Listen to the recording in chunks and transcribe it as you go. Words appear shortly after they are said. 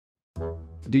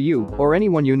Do you, or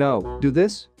anyone you know, do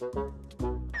this?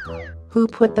 Who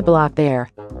put the block there?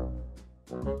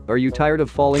 Are you tired of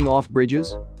falling off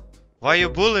bridges? Why you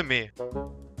bully me?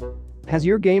 Has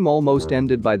your game almost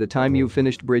ended by the time you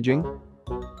finished bridging?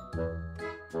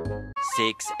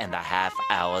 6.5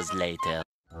 hours later.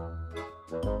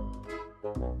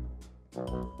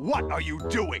 What are you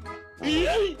doing?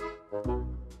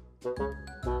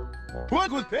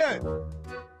 What was that?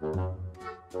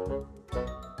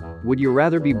 Would you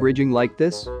rather be bridging like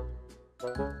this?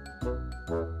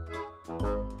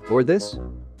 Or this?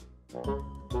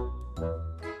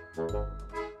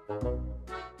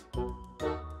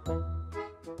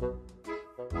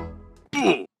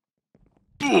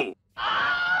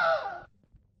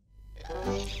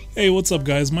 Hey, what's up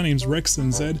guys, my name's Rex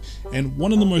and Zed, and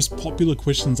one of the most popular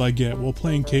questions I get while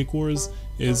playing Cake Wars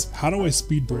is how do I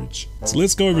speed bridge? So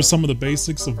let's go over some of the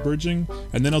basics of bridging,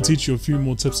 and then I'll teach you a few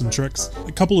more tips and tricks.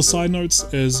 A couple of side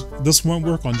notes is this won't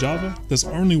work on Java, this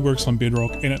only works on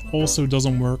Bedrock, and it also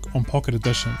doesn't work on Pocket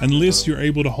Edition unless you're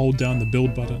able to hold down the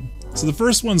build button. So the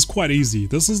first one's quite easy.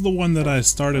 This is the one that I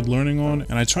started learning on,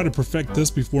 and I try to perfect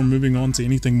this before moving on to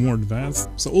anything more advanced.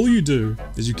 So all you do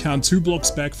is you count 2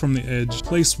 blocks back from the edge,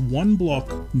 place 1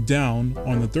 block down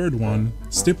on the third one,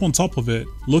 step on top of it,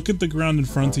 look at the ground in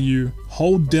front of you,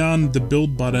 hold down the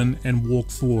build button and walk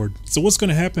forward. So what's going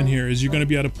to happen here is you're going to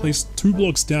be able to place 2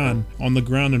 blocks down on the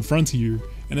ground in front of you,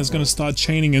 and it's going to start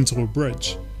chaining into a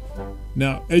bridge.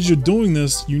 Now, as you're doing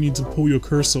this, you need to pull your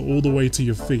cursor all the way to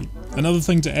your feet. Another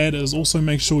thing to add is also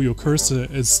make sure your cursor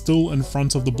is still in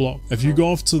front of the block. If you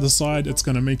go off to the side, it's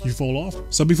going to make you fall off.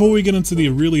 So before we get into the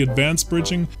really advanced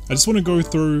bridging, I just want to go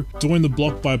through doing the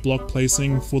block by block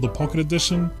placing for the Pocket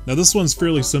Edition. Now this one's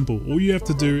fairly simple. All you have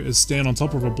to do is stand on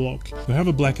top of a block. You'll have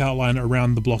a black outline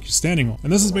around the block you're standing on.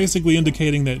 And this is basically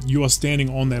indicating that you are standing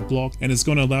on that block, and it's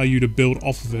going to allow you to build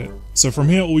off of it. So from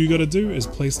here, all you got to do is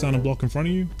place down a block in front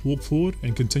of you, walk forward,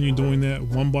 and continue doing that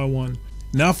one by one.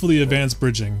 Now for the advanced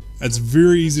bridging. It's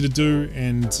very easy to do,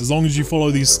 and as long as you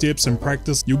follow these steps and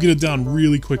practice, you'll get it down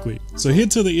really quickly. So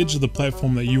head to the edge of the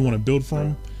platform that you want to build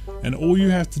from, and all you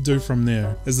have to do from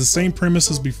there is the same premise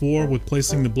as before with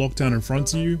placing the block down in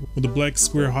front of you with the black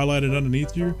square highlighted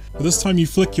underneath you, but this time you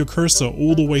flick your cursor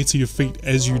all the way to your feet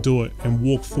as you do it and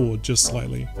walk forward just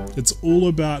slightly. It's all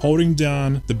about holding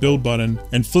down the build button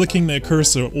and flicking that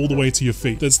cursor all the way to your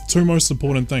feet. That's the 2 most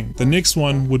important things. The next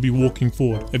one would be walking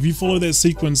forward. If you follow that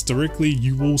sequence directly,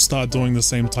 you will start doing the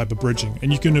same type of bridging,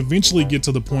 and you can eventually get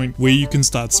to the point where you can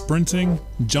start sprinting,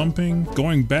 jumping,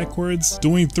 going backwards,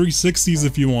 doing 360s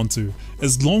if you want to.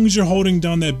 As long as you're holding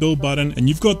down that build button and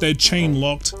you've got that chain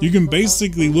locked, you can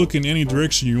basically look in any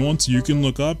direction you want to. You can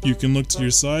look up, you can look to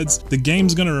your sides. The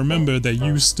game's gonna remember that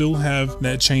you still have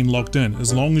that chain locked in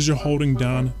as long as you're holding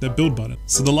down that build button.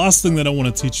 So the last thing that I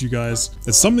want to teach you guys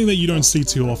is something that you don't see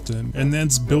too often, and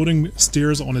that's building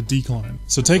stairs on a decline.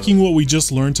 So taking what we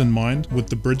just learned in mind with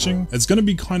the bridging, it's gonna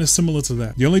be kind of similar to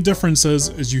that. The only difference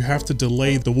is you have to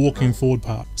delay the walking forward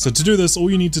part. So to do this,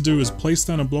 all you need to do is place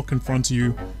down a block in front of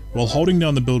you while holding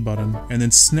down the build button, and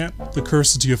then snap the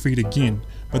cursor to your feet again.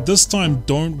 But this time,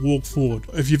 don't walk forward.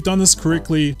 If you've done this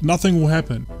correctly, nothing will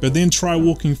happen. But then try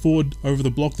walking forward over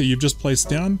the block that you've just placed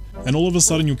down, and all of a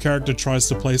sudden your character tries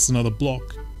to place another block.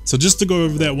 So just to go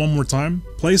over that one more time,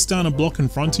 place down a block in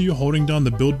front of you holding down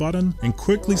the build button, and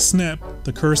quickly snap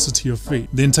the cursor to your feet.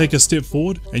 Then take a step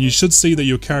forward, and you should see that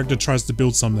your character tries to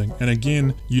build something, and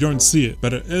again, you don't see it,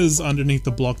 but it is underneath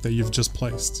the block that you've just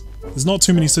placed. There's not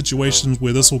too many situations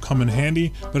where this will come in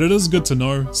handy, but it is good to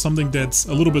know, something that's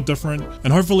a little bit different,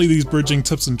 and hopefully these bridging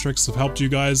tips and tricks have helped you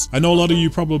guys. I know a lot of you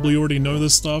probably already know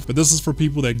this stuff, but this is for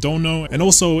people that don't know, and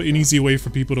also an easy way for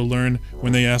people to learn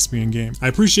when they ask me in game. I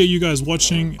appreciate you guys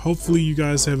watching. Hopefully you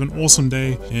guys have an awesome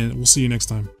day, and we'll see you next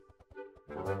time.